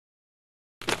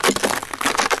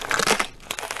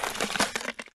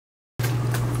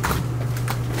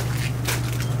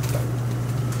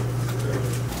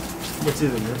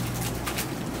chilling, man.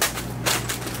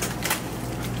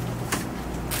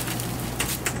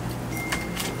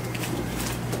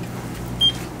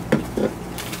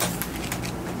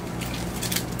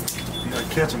 You gotta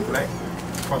catch him, Black.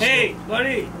 Hey,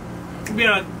 buddy.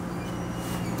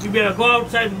 You better go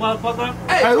outside, motherfucker.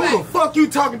 Hey, who the fuck you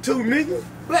talking to, nigga?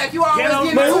 Black, you always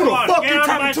getting Man, who the into fuck you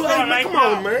talking to? Hey, man, come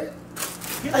on, man.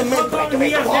 Get the fuck out of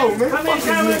here, man. How many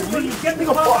times will you get the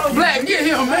fuck out? Black, get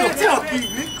him, man. Tell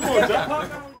him. Come on, Jack.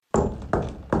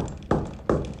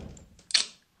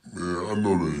 Man, I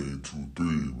know they ain't 2-3,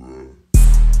 bro.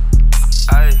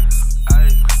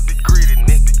 Be greedy,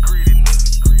 nigga. Be greedy,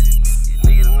 nigga. You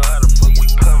niggas know how the fuck we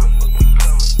coming.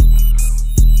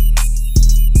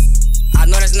 I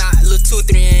know that's not Lil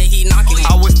 2-3 and he knocking it.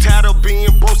 I was tired of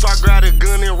being broke, so I grabbed a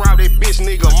gun and robbed that bitch,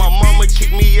 nigga. My mama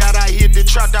kicked me out, I hit the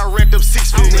trap, I racked up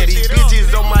 6 feet. Now these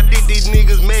bitches on my dick, these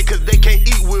niggas mad cause they can't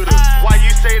eat with us. Why you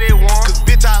say they want? Cause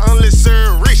bitch, I only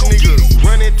serve rich niggas.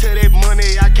 Running to that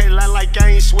money, I can't lie like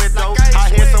I ain't sweat though. I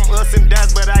had some ups and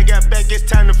downs, but I got back, it's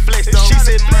time to flex though. She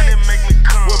said money make me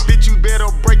come. Well bitch, you better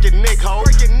break your neck, ho.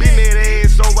 Been that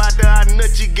ass so out there, I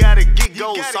nut, you gotta get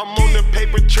goals. I'm on the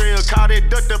paper trail, call that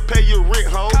duck to pay your rent,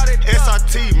 ho.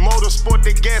 SRT, motorsport,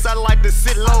 the gas, I like to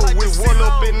sit low. With one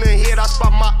up in the head, I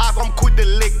spot my op, I'm quick to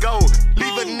let go.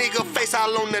 Leave a nigga face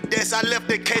all on the desk, I left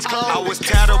the case closed. I was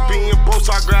tired of being broke,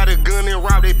 so I grabbed a gun and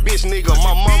robbed that bitch, nigga.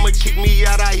 My mama kicked me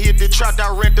out, I hit the trap, I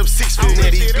racked up 6 feet. Now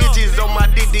these bitches on my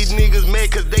dick, these niggas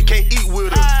mad cause they can't eat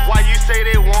with us. Why you say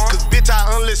they want? Cause bitch,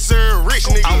 I only serve rich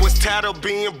niggas. I was tired of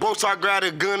being broke, so I grabbed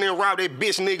a gun and robbed that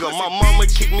bitch, nigga. My mama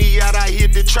kicked me out, I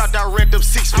hit the trap, I racked up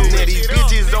 6 feet. Now these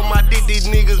bitches on my dick, these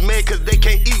niggas mad cause they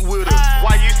can't eat with us.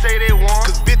 Why you say they want?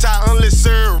 Cause bitch, I only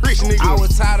serve rich niggas. I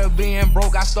was tired of being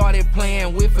broke, I started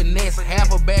playing with finesse.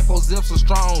 Half a bag for zips so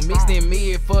strong, mixed in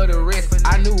mid for the rest.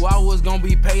 I knew I was gonna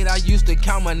be paid, I used to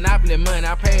count Monopoly money.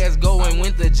 I passed go and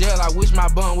went to jail, I wish my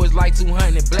bun was like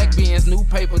 200. Black beans, new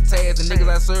paper tags, the niggas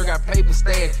I serve got paper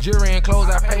stash. Jewelry and clothes,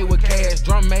 I pay with cash.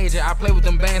 Drum major, I play with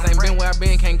them bands, ain't been where I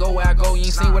been, can't go where I go. You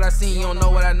ain't seen what I seen, you don't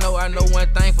know what I know. I know one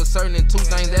thing for certain and 2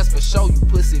 things that's for sure, you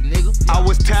pussy nigga. I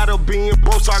was tired of being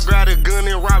broke, so I grabbed a gun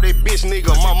and robbed that bitch,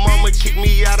 nigga. My mama kicked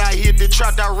me out, I hit the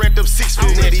trap, I racked up 6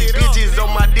 feet. Now these bitches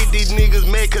on my dick, these niggas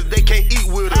mad cause they can't eat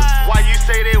with us. Why you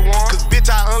say they want? Cause bitch,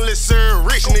 I only serve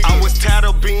rich niggas. I was tired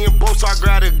of being broke, so I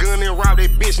grabbed a gun and robbed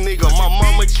that bitch, nigga. My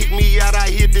mama kicked me out, I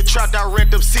hit the trap, I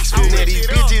racked up 6 feet. Now these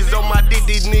bitches on my dick,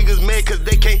 these niggas mad cause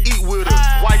they can't eat with us.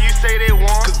 Why you say they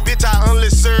want? Cause bitch, I only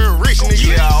serve rich niggas.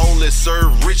 Yeah, I only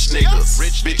serve rich niggas.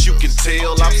 Bitch, you can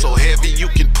tell I'm so heavy, you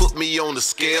can put me on the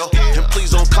scale. And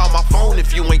please don't call my phone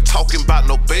if you ain't talking about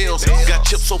no bells. Got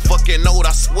chips so fucking old,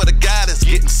 I swear to God it's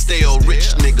getting stale.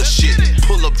 Rich nigga shit.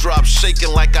 Pull up drop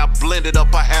shaking like I blended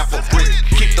up a half a brick.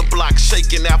 Keep the block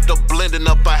shaking after blending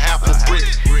up a half a brick.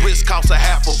 Wrist costs a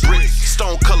half a brick.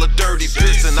 Stone color dirty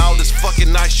bitch. And all this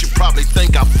fucking nice, you probably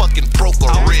think I fucking broke a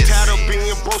wrist. Tired of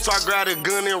being broke, so I grabbed a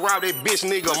gun and robbed that bitch,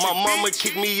 nigga. My mama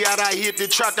kicked me out, I hit the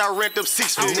trap, I racked up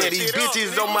 6 feet. Now these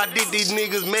bitches on my dick, these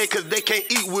niggas mad cause they can't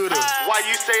eat with us. Why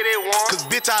you say they want? Cause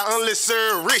bitch, I only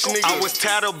serve rich niggas. I was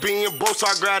tired of being broke, so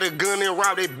I grabbed a gun and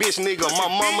robbed that bitch, nigga. My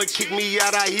mama kicked me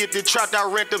out, I hit the trap, I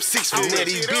racked up 6 feet. Now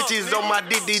these bitches on my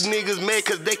dick, these niggas mad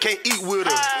cause they can't eat with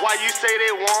us. Why you say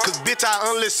they want? Cause bitch, I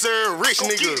only serve rich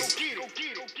niggas.